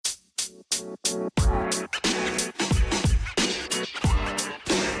Hello,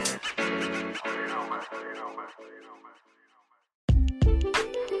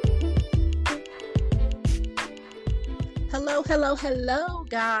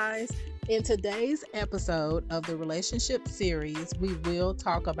 guys. In today's episode of the relationship series, we will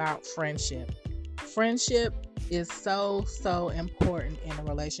talk about friendship. Friendship is so important in a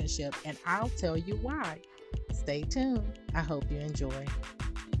relationship, and I'll tell you why. Stay tuned. I hope you enjoy.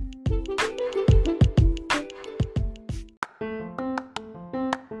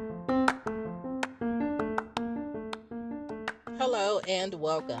 Hello, and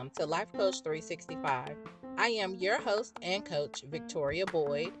welcome to Life Coach 365. I am your host and coach, Victoria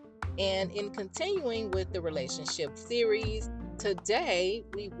Boyd, and in continuing with the relationship series, today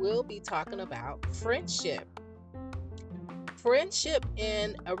we will be talking about friendship. Friendship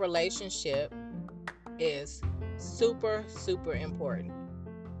in a relationship is super important.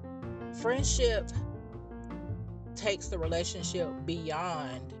 Friendship takes the relationship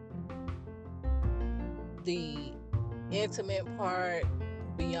beyond the intimate part,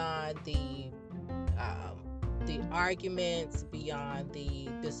 beyond the arguments, beyond the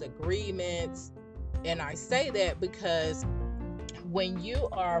disagreements. And I say that because when you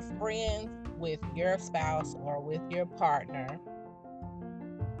are friends with your spouse or with your partner,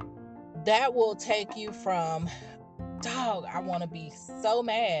 that will take you from, dog, I want to be so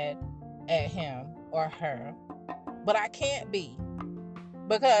mad at him or her, but I can't be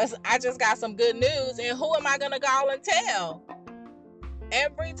because I just got some good news, and who am I going to call and tell?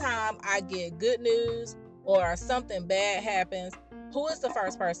 Every time I get good news or something bad happens, who is the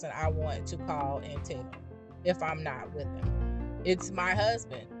first person I want to call and tell if I'm not with him? It's my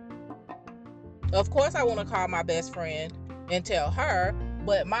husband. Of course, I want to call my best friend and tell her,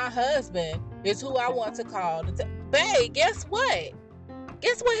 but my husband is who I want to call to tell. Babe, guess what?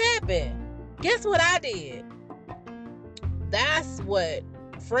 Guess what happened? Guess what I did? That's what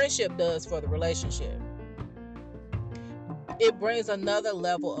friendship does for the relationship. It brings another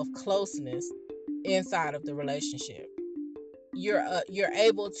level of closeness inside of the relationship. You're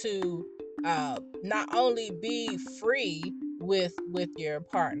able to not only be free with your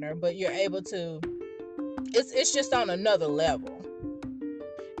partner, but you're able to. It's just on another level.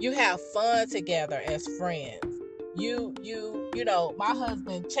 You have fun together as friends. You know, my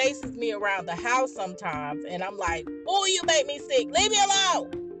husband chases me around the house sometimes, and I'm like, "Oh, you make me sick. Leave me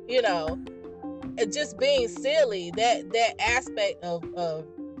alone." You know. Just being silly, that aspect of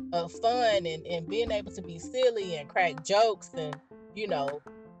fun and being able to be silly and crack jokes and, you know,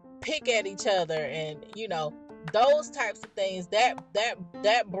 pick at each other and, you know, those types of things, that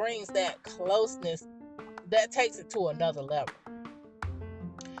brings that closeness, that takes it to another level.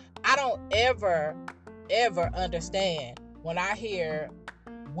 I don't ever understand when I hear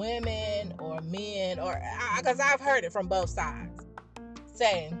women or men, or because I've heard it from both sides,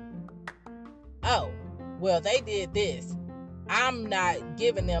 saying, "Oh, well, they did this. I'm not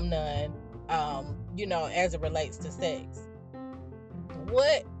giving them none, you know, as it relates to sex."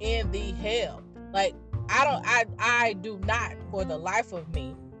 What in the hell? Like, I do not, for the life of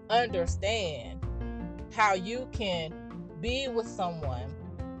me, understand how you can be with someone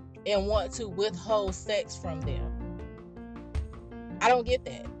and want to withhold sex from them. I don't get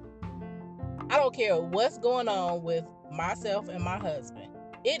that. I don't care what's going on with myself and my husband.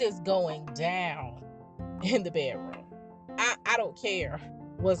 It is going down in the bedroom. I don't care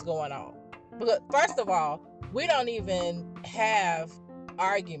what's going on. Because first of all, we don't even have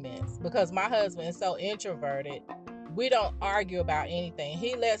arguments because my husband is so introverted. We don't argue about anything.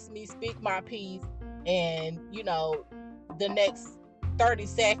 He lets me speak my piece, and, you know, the next 30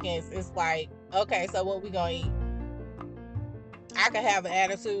 seconds it's like, okay, so what we gonna eat? I could have an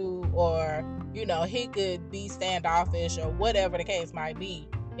attitude, or, you know, he could be standoffish or whatever the case might be.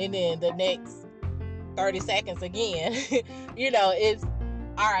 And then the next 30 seconds again, you know, it's,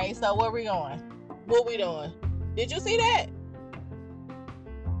 all right, so where we going? What we doing? Did you see that?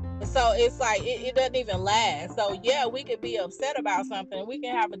 So it's like, it doesn't even last. So yeah, we could be upset about something. We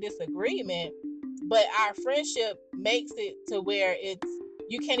can have a disagreement, but our friendship makes it to where it's,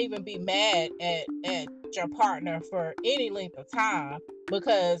 you can't even be mad at your partner for any length of time,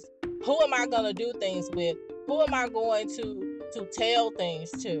 because who am I going to do things with? Who am I going to tell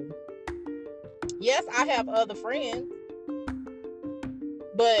things to? Yes, I have other friends,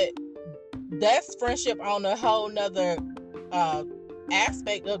 but that's friendship on a whole nother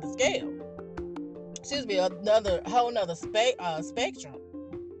aspect of the scale. Excuse me, another whole nother spectrum.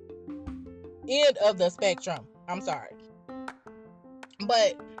 End of the spectrum. I'm sorry.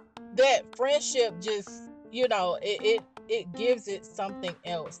 But that friendship just, you know, it gives it something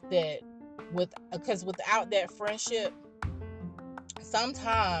else that Because without that friendship,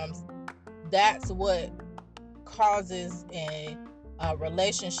 sometimes that's what causes a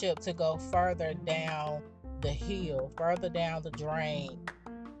relationship to go further down the hill, further down the drain.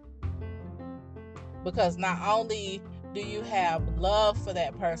 Because not only do you have love for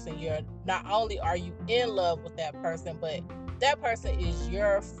that person, not only are you in love with that person, but that person is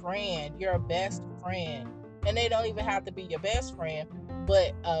your friend, your best friend. And they don't even have to be your best friend,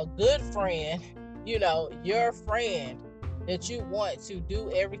 but a good friend, your friend that you want to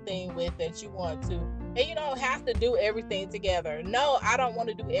do everything with, that you want to, and you don't have to do everything together. No, I don't want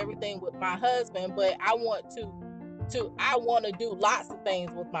to do everything with my husband, but I want to do lots of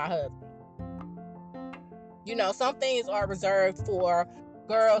things with my husband. Some things are reserved for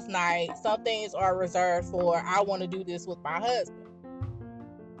girls' night. Some things are reserved for, I want to do this with my husband.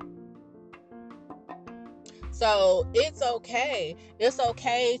 So it's okay. It's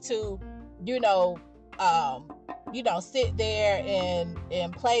okay to, sit there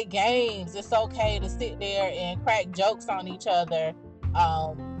and play games. It's okay to sit there and crack jokes on each other.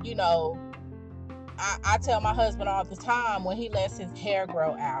 I tell my husband all the time, when he lets his hair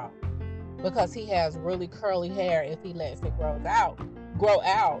grow out, because he has really curly hair, if he lets it grow out,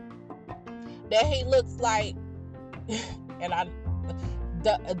 that he looks like, and I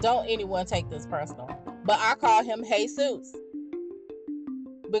don't anyone take this personal, but I call him Jesus,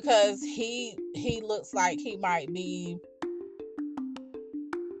 because he looks like he might be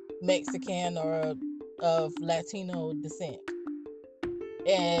Mexican or of Latino descent.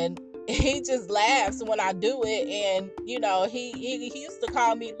 And he just laughs when I do it. And, he used to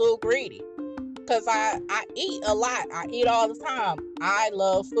call me Little Greedy, because I eat a lot. I eat all the time. I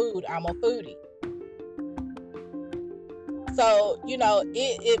love food. I'm a foodie. So,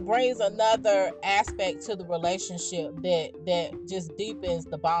 it brings another aspect to the relationship that just deepens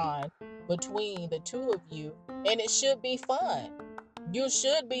the bond between the two of you. And it should be fun. You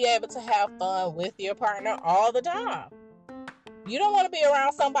should be able to have fun with your partner all the time. You don't want to be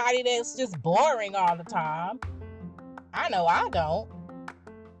around somebody that's just boring all the time. I know I don't.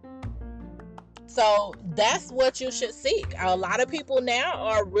 So that's what you should seek. A lot of people now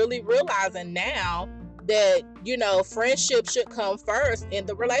are really realizing now that, friendship should come first in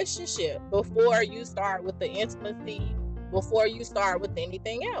the relationship before you start with the intimacy, before you start with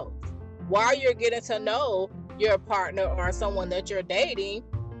anything else. While you're getting to know your partner or someone that you're dating,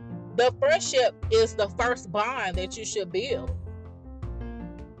 the friendship is the first bond that you should build.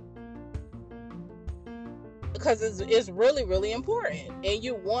 Because it's really, really important. And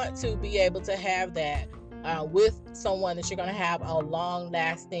you want to be able to have that with someone that you're going to have a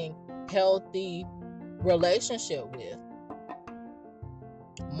long-lasting, healthy relationship with.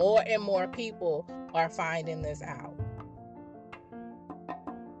 More and more people are finding this out.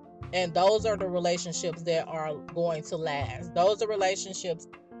 And those are the relationships that are going to last. Those are relationships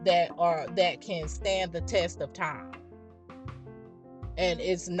that can stand the test of time. And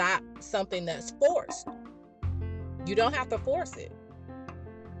it's not something that's forced. You don't have to force it.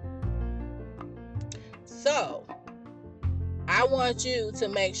 So, I want you to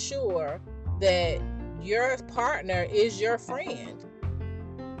make sure that your partner is your friend.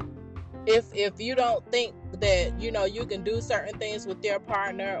 If you don't think that, you can do certain things with your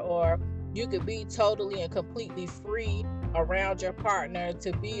partner, or you could be totally and completely free around your partner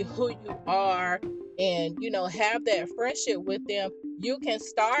to be who you are and, have that friendship with them, you can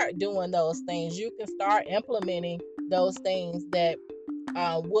start doing those things. You can start implementing those things that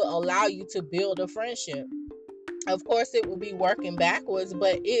will allow you to build a friendship. Of course, it will be working backwards,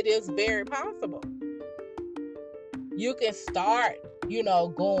 but it is very possible. You can start,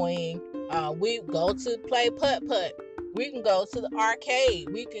 going, we go to play putt-putt. We can go to the arcade.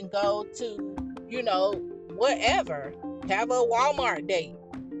 We can go to, whatever. Have a Walmart date.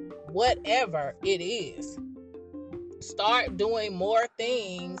 Whatever it is. Start doing more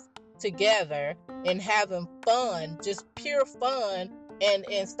things together and having fun, just pure fun,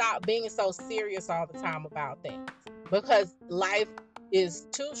 and stop being so serious all the time about things. Because life is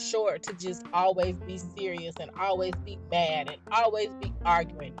too short to just always be serious and always be mad and always be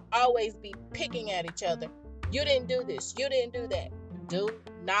arguing, always be picking at each other. You didn't do this, you didn't do that. Do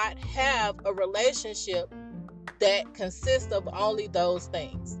not have a relationship that consists of only those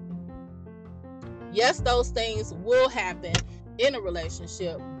things. Yes, those things will happen in a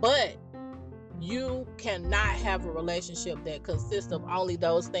relationship, but you cannot have a relationship that consists of only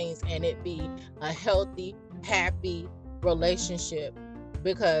those things and it be a healthy, happy relationship,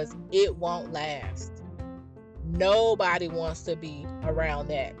 because it won't last. Nobody wants to be around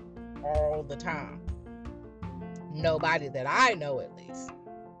that all the time. Nobody that I know, at least.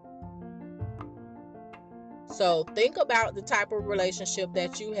 So think about the type of relationship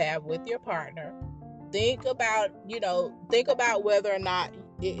that you have with your partner. Think about whether or not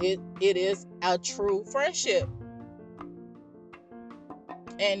it is a true friendship.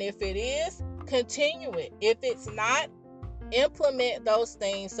 And if it is, continue it. If it's not, implement those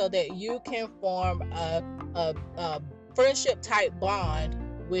things so that you can form a friendship type bond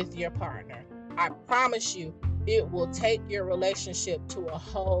with your partner. I promise you, it will take your relationship to a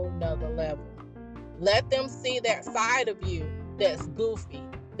whole nother level. Let them see that side of you that's goofy,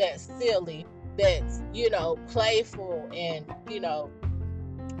 that's silly, that's, playful, and,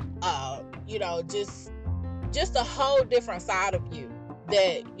 just a whole different side of you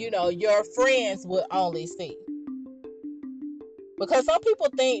that, your friends would only see. Because some people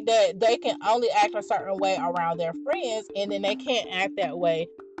think that they can only act a certain way around their friends and then they can't act that way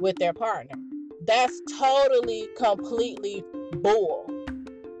with their partner. That's totally, completely bull.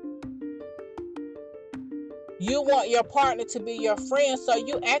 You want your partner to be your friend, so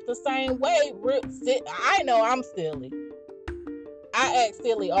you act the same way. I know I'm silly. I act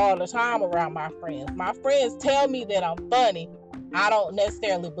silly all the time around my friends. My friends tell me that I'm funny. I don't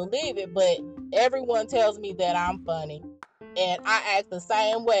necessarily believe it, but everyone tells me that I'm funny. And I act the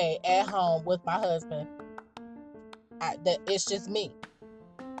same way at home with my husband. It's just me.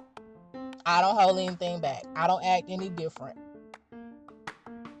 I don't hold anything back. I don't act any different.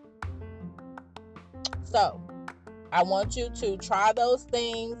 So, I want you to try those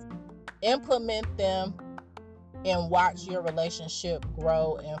things, implement them, and watch your relationship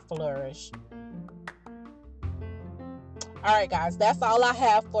grow and flourish. All right, guys, that's all I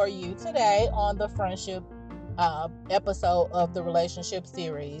have for you today on the friendship episode of the relationship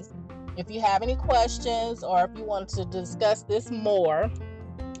series. If you have any questions or if you want to discuss this more,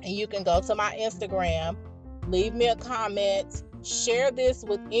 you can go to my Instagram, leave me a comment, share this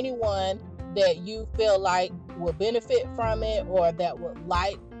with anyone that you feel like will benefit from it or that would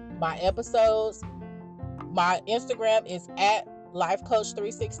like my episodes. My Instagram is at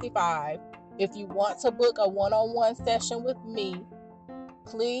LifeCoach365. If you want to book a one-on-one session with me,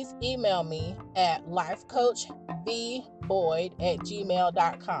 please email me at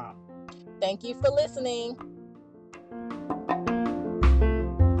lifecoachvboyd@gmail.com. Thank you for listening.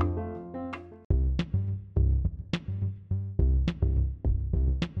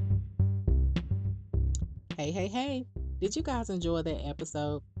 Hey. Did you guys enjoy that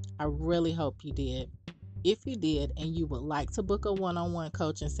episode? I really hope you did. If you did and you would like to book a one-on-one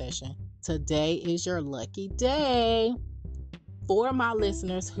coaching session, today is your lucky day. For my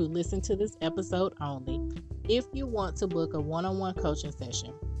listeners who listen to this episode only, if you want to book a one-on-one coaching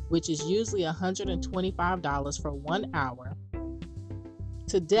session, which is usually $125 for 1 hour,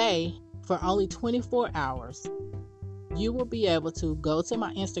 today, for only 24 hours, you will be able to go to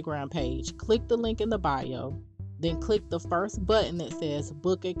my Instagram page, click the link in the bio, then click the first button that says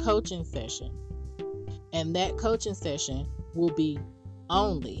book a coaching session. And that coaching session will be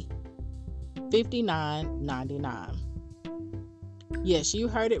only $59.99. Yes, you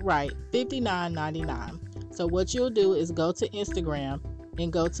heard it right, $59.99. So what you'll do is go to Instagram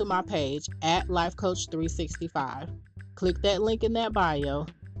and go to my page at LifeCoach365. Click that link in that bio.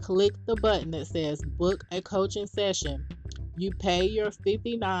 Click the button that says book a coaching session. You pay your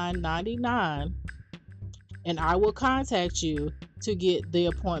 $59.99 and I will contact you to get the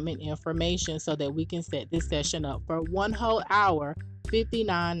appointment information so that we can set this session up for 1 whole hour,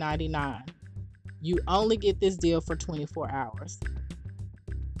 $59.99. You only get this deal for 24 hours.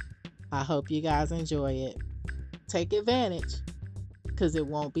 I hope you guys enjoy it. Take advantage because it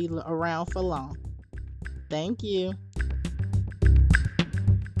won't be around for long. Thank you.